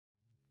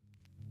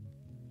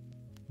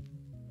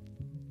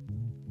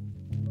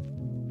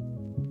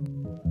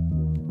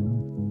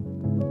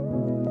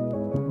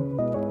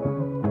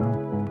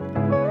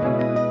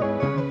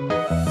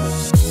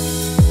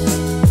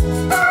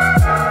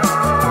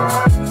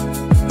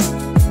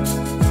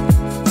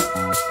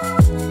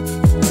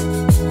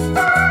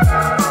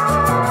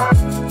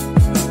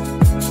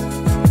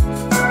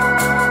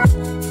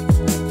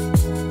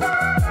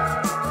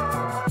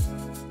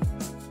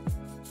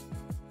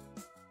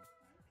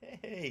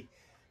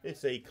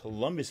It's a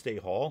Columbus Day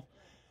haul,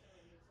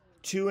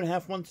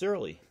 2.5 months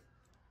early.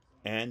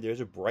 And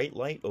there's a bright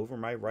light over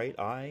my right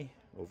eye,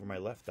 over my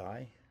left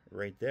eye,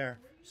 right there.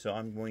 So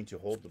I'm going to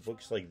hold the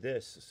books like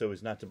this so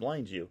as not to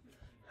blind you.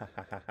 Ha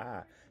ha ha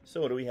ha.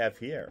 So what do we have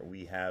here?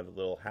 We have a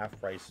little half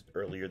price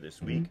earlier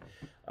this week.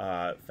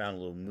 Found a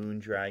little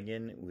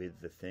Moondragon with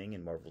the Thing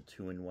in Marvel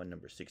 2-in-1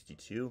 number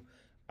 62.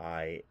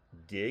 I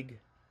dig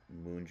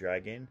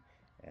Moondragon,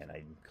 and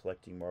I'm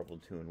collecting Marvel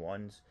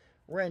 2-in-1s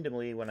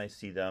randomly when I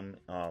see them.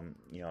 I'm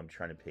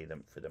trying to pay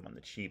them for them on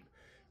the cheap.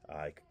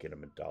 I could get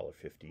them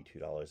 $1.50,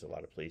 $2. A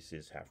lot of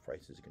places, half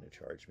price is going to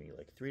charge me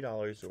like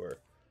 $3 or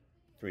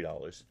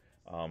 $3.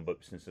 But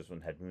since this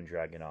one had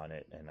Moondragon on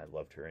it, and I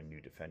loved her in New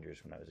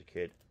Defenders when I was a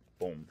kid,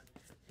 boom,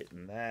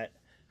 hitting that.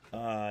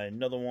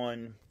 Another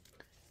one,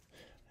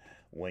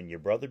 When Your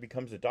Brother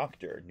Becomes a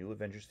Doctor, New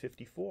Avengers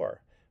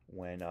 54.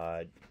 When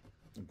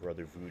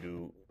Brother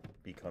Voodoo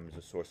becomes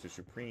a Sorcerer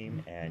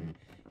Supreme and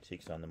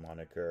takes on the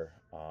moniker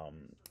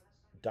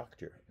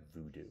Dr.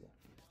 Voodoo.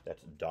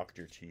 That's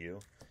Doctor to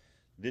you.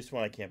 This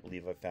one I can't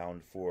believe I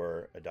found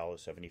for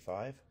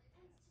 $1.75.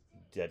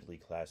 Deadly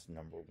Class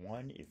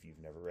 #1. If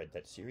you've never read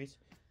that series,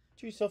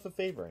 do yourself a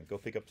favor and go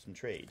pick up some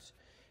trades.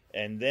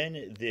 And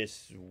then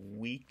this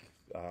week,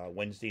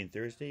 Wednesday and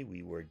Thursday,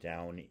 we were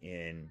down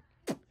in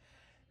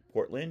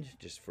Portland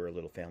just for a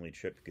little family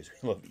trip because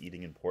we love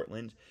eating in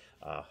Portland.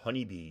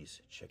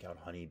 Honeybees. Check out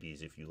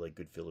Honeybees if you like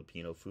good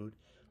Filipino food.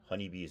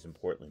 Honeybees in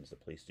Portland is the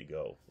place to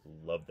go.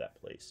 Love that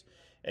place.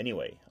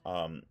 Anyway,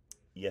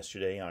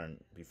 yesterday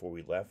before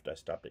we left, I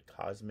stopped at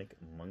Cosmic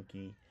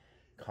Monkey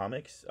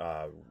Comics,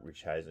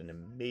 which has an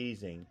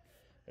amazing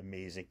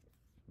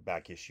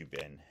back issue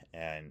bin,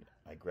 and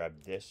I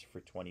grabbed this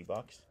for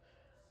 $20.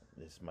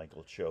 This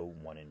Michael Cho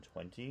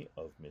 1-in-20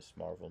 of Miss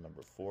Marvel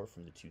 #4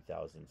 from the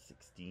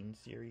 2016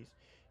 series.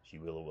 G.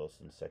 Willow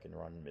Wilson's second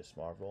run, Miss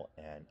Marvel,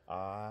 and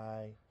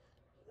I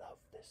love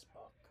this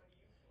book.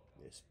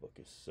 This book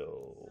is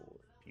so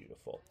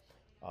beautiful.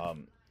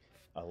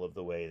 I love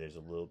the way there's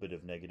a little bit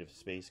of negative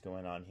space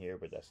going on here,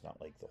 but that's not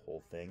like the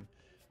whole thing.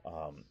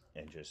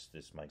 And just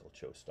this Michael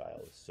Cho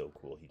style is so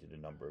cool. He did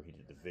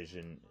the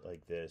Vision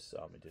like this.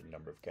 He did a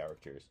number of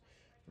characters.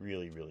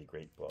 Really, really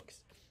great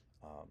books.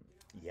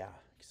 Yeah,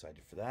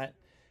 excited for that.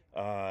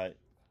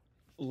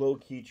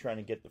 Low-key trying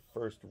to get the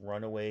first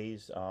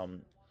Runaways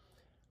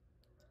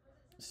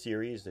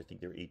series. I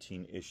think there are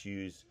 18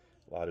 issues.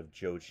 A lot of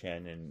Joe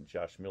Chen and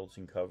Josh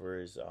Middleton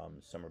covers.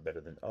 Some are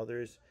better than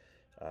others.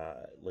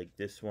 Like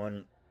this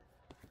one.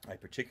 I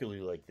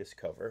particularly like this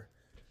cover.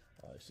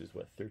 This is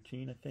what,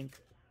 13, I think?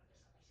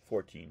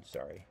 14,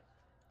 sorry.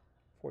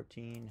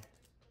 14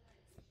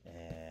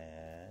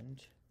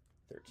 and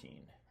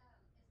 13.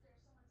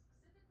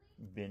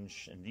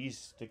 Binge, and these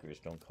stickers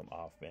don't come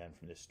off, man,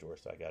 from this store,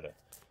 so I gotta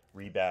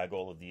rebag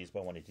all of these,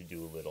 but I wanted to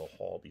do a little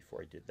haul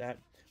before I did that.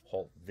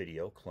 Haul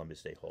video,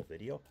 Columbus Day haul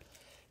video.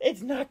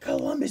 It's not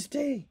Columbus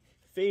Day!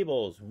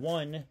 Fables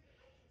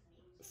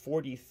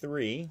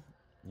 143.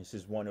 This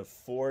is one of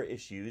 4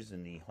 issues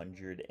in the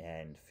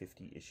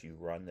 150 issue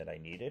run that I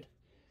needed.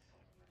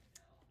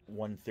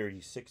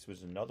 136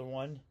 was another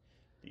one.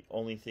 The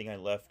only thing I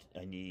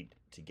need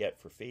to get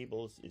for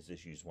Fables is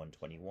issues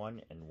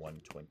 121 and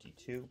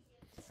 122.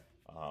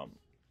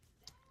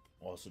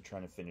 Also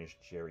trying to finish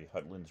Jerry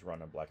Hudlin's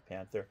run on Black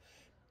Panther.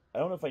 I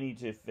don't know if I need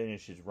to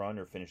finish his run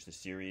or finish the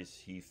series.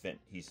 He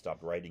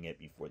stopped writing it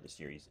before the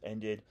series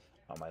ended.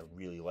 I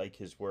really like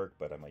his work,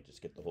 but I might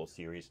just get the whole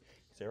series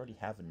because I already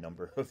have a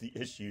number of the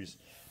issues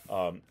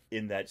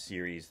in that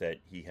series that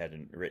he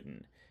hadn't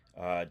written.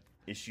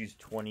 Issues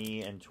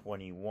 20 and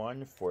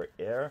 21 for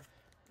Air.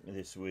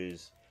 This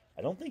was,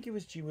 I don't think it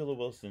was G. Willow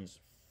Wilson's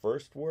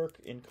first work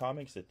in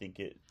comics. I think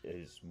it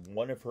is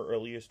one of her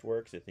earliest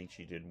works. I think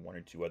she did 1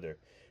 or 2 other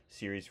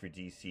series for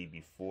DC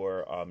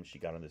before she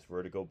got on this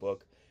Vertigo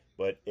book.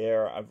 But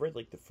Air, I've read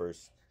like the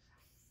first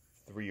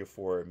 3 or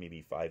 4,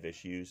 maybe 5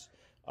 issues.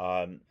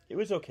 It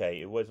was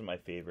okay. It wasn't my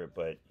favorite,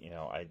 but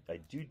I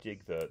do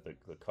dig the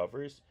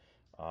covers.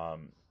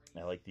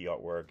 I like the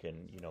artwork,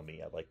 and you know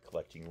me, I like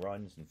collecting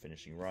runs and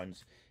finishing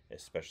runs,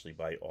 especially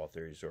by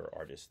authors or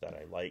artists that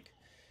I like.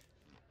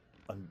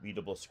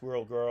 Unbeatable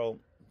Squirrel Girl,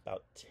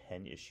 about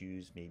 10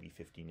 issues, maybe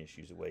 15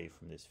 issues away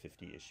from this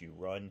 50-issue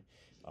run.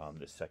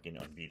 The second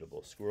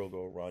Unbeatable Squirrel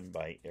Girl run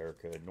by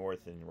Erica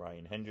North and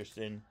Ryan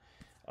Henderson.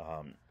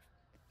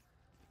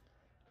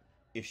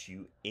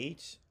 Issue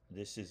 8.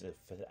 This is a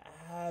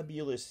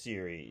fabulous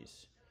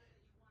series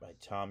by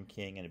Tom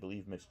King and I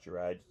believe Mitch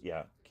Gerads.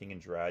 Yeah, King and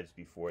Gerads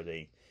before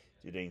they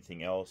did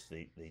anything else.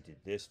 They did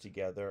this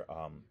together.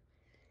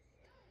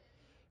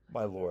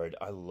 My lord,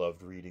 I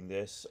loved reading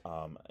this.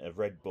 I've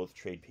read both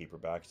trade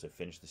paperbacks. I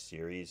finished the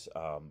series,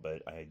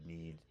 but I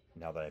need,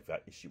 now that I've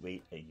got issue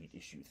 8, I need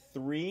issue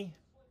 3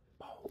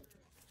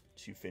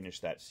 to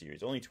finish that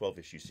series. Only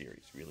 12-issue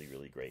series. Really,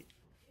 really great.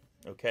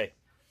 Okay.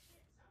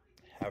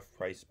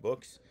 Half-price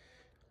books.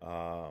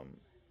 No,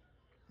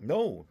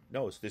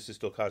 this is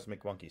still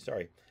Cosmic Monkey.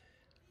 Sorry.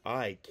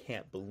 I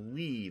can't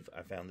believe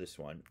I found this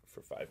one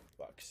for $5.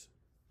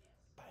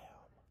 Bam.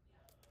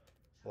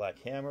 Black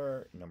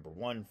Hammer,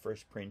 #1,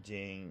 first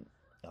printing,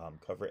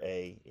 cover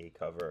A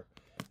cover.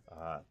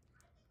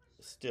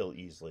 Still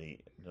easily,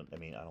 I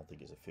mean, I don't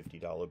think it's a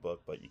 $50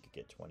 book, but you could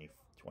get 20,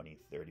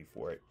 30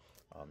 for it.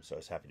 So I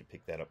was happy to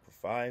pick that up for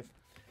 $5.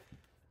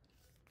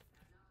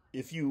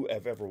 If you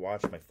have ever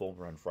watched my full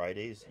run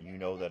Fridays, you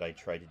know that I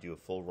tried to do a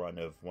full run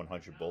of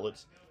 100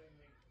 bullets.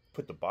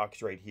 Put the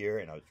box right here,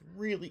 and I was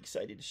really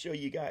excited to show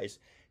you guys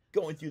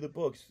going through the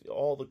books,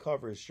 all the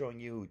covers showing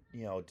you,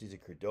 Dizzy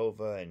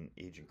Cordova and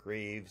Agent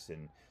Graves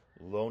and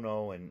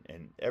Lono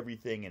and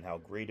everything, and how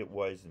great it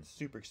was, and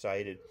super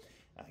excited.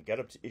 I got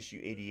up to issue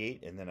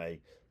 88, and then I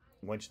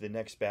went to the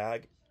next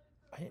bag.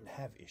 I didn't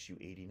have issue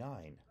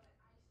 89.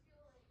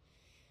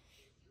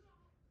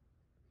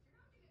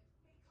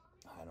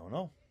 I don't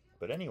know.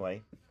 But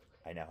anyway,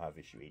 I now have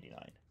issue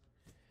 89.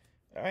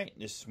 All right,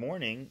 this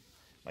morning,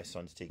 my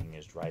son's taking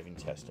his driving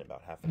test in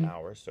about half an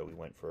hour, so we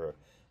went for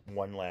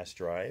one last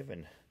drive,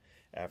 and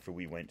after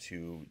we went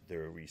to the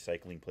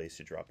recycling place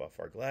to drop off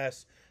our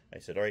glass, I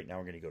said, all right, now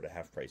we're going to go to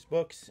Half Price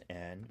Books,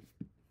 and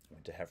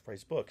went to Half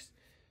Price Books.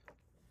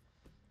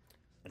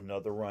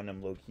 Another run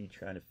I'm low-key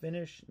trying to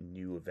finish,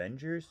 New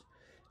Avengers.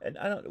 And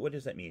I don't, what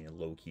does that mean,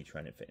 low-key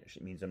trying to finish?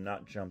 It means I'm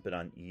not jumping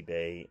on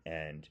eBay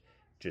and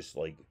just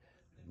like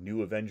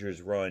New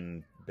Avengers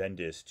run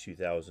Bendis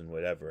 2000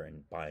 whatever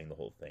and buying the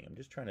whole thing. I'm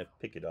just trying to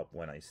pick it up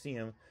when I see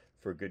them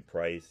for a good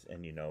price,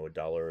 and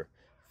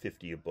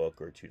 $1.50 a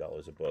book or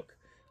 $2 a book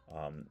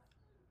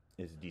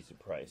is a decent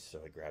price.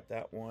 So I grabbed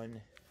that one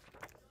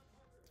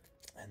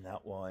and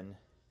that one,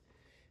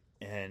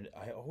 and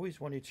I always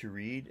wanted to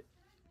read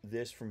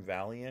this from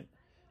Valiant,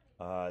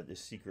 the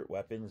Secret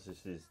Weapons.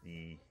 This is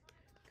the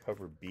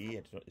cover B.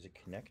 Is it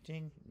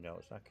connecting? No,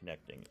 it's not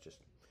connecting. It's just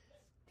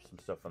some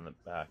stuff on the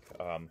back.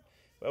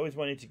 I always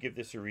wanted to give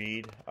this a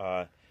read.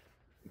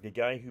 The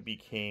guy who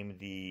became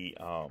the,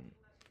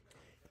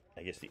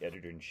 I guess, the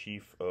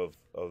editor-in-chief of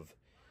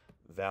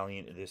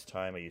Valiant at this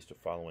time, I used to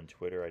follow on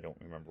Twitter. I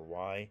don't remember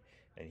why.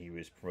 And he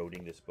was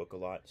promoting this book a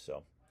lot,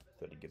 so I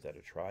thought I'd give that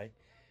a try.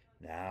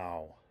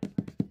 Now,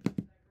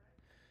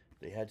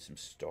 they had some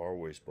Star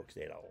Wars books.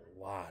 They had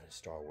a lot of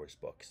Star Wars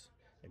books.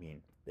 I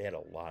mean, they had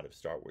a lot of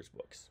Star Wars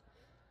books.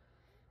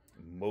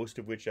 Most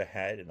of which I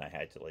had, and I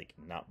had to,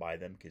 not buy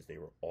them because they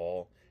were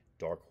all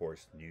Dark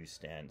Horse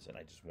newsstands, and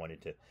I just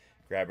wanted to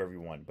grab every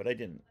one. But I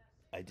didn't.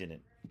 I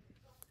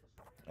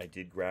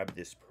did grab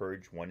this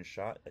Purge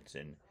one-shot that's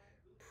in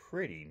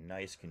pretty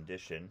nice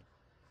condition.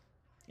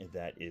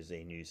 That is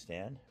a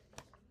newsstand.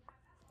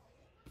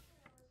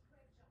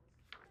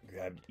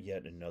 Grabbed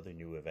yet another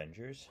New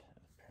Avengers.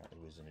 Apparently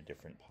it was in a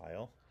different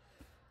pile.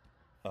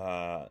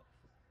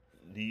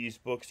 These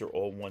books are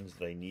all ones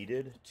that I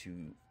needed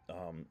to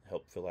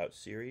help fill out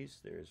series.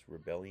 There's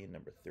Rebellion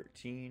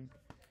 #13,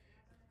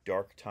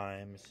 Dark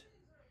Times,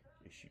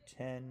 issue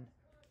 10,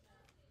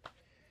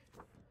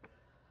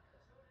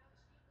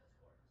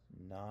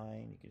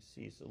 9. You can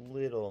see it's a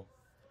little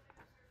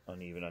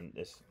uneven on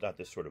this. Not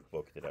this sort of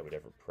book that I would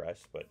ever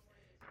press, but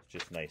it's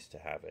just nice to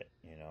have it,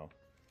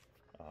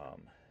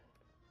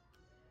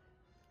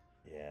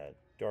 yeah,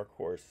 Dark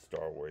Horse,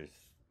 Star Wars.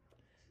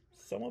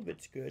 Some of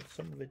it's good,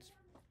 some of it's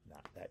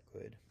not that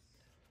good.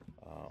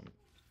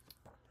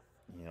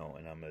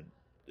 And I'm a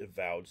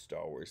avowed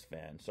Star Wars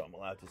fan, so I'm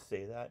allowed to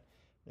say that.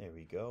 There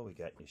we go. We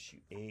got issue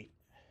 8.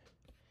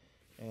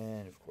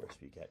 And, of course,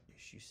 we got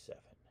issue 7.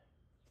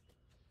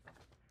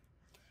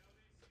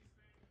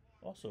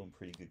 Also in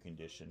pretty good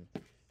condition.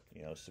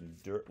 Some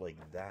dirt like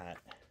that.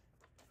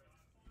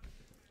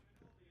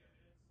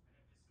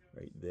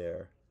 Right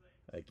there.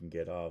 I can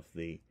get off.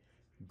 The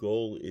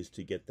goal is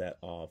to get that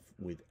off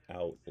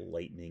without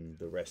lightening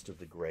the rest of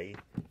the gray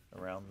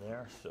around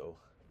there. So,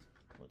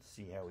 let's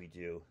see how we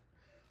do.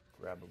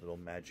 Grab a little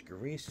magic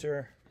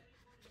eraser.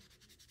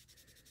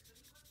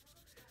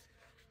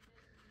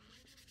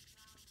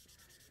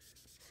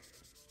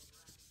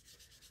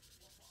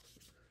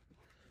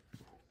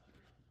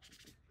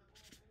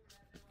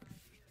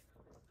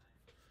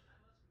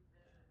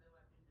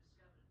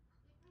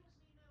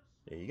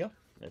 There you go.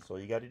 That's all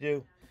you got to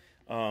do.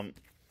 Then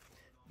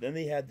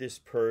they had this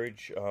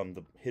Purge,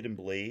 the Hidden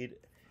Blade.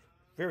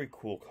 Very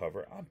cool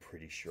cover. I'm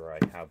pretty sure I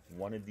have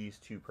one of these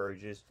two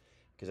Purges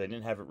because I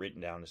didn't have it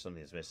written down as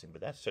something that's missing.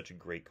 But that's such a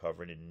great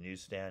cover in a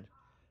newsstand.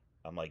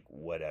 I'm like,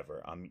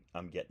 whatever.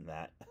 I'm getting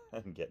that.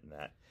 I'm getting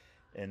that.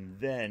 And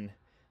then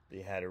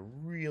they had a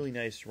really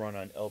nice run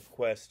on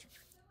ElfQuest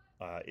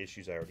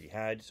issues I already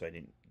had, so I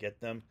didn't get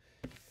them.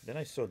 Then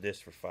I saw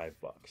this for $5.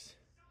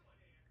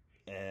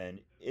 And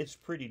it's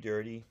pretty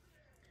dirty.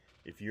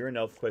 If you're an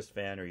ElfQuest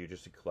fan or you're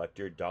just a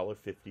collector,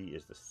 $1.50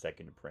 is the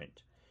second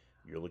print.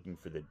 You're looking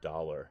for the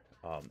dollar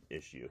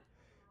issue.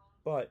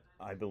 But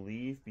I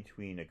believe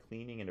between a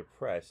cleaning and a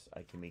press,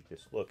 I can make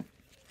this look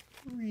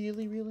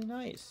really, really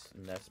nice.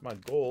 And that's my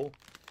goal.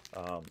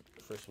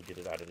 First, we'll get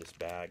it out of this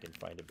bag and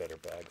find a better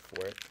bag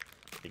for it.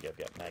 I think I've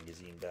got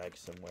magazine bags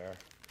somewhere.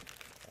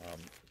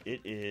 It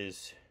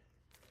is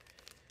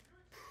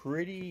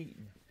pretty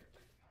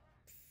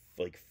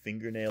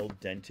fingernail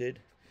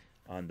dented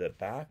on the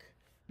back,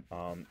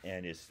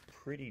 and is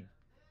pretty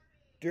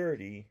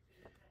dirty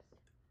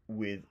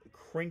with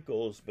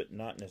crinkles, but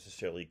not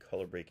necessarily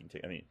color breaking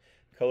ticks. I mean,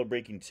 color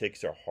breaking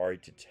ticks are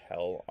hard to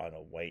tell on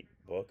a white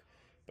book,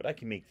 but I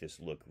can make this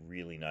look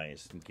really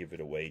nice and give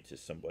it away to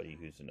somebody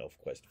who's an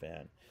ElfQuest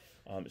fan.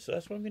 So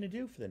that's what I'm going to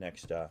do for the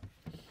next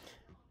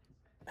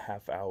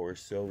half hour or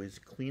so, is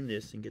clean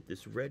this and get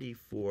this ready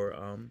for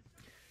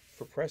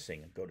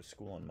pressing. Go to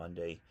school on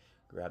Monday,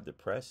 grab the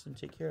press, and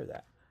take care of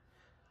that.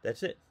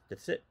 That's it.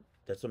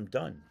 I'm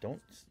done.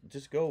 Don't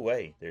just go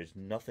away. There's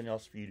nothing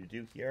else for you to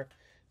do here.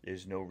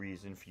 There's no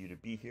reason for you to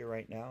be here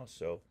right now.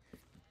 So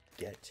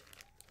get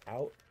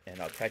out,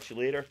 and I'll catch you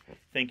later.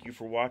 Thank you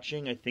for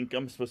watching. I think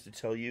I'm supposed to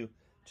tell you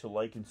to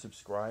like and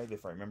subscribe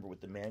if I remember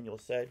what the manual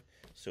said.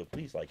 So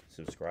please like and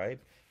subscribe.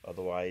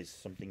 Otherwise,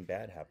 something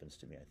bad happens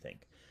to me, I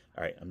think.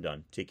 All right, I'm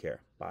done. Take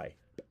care. Bye.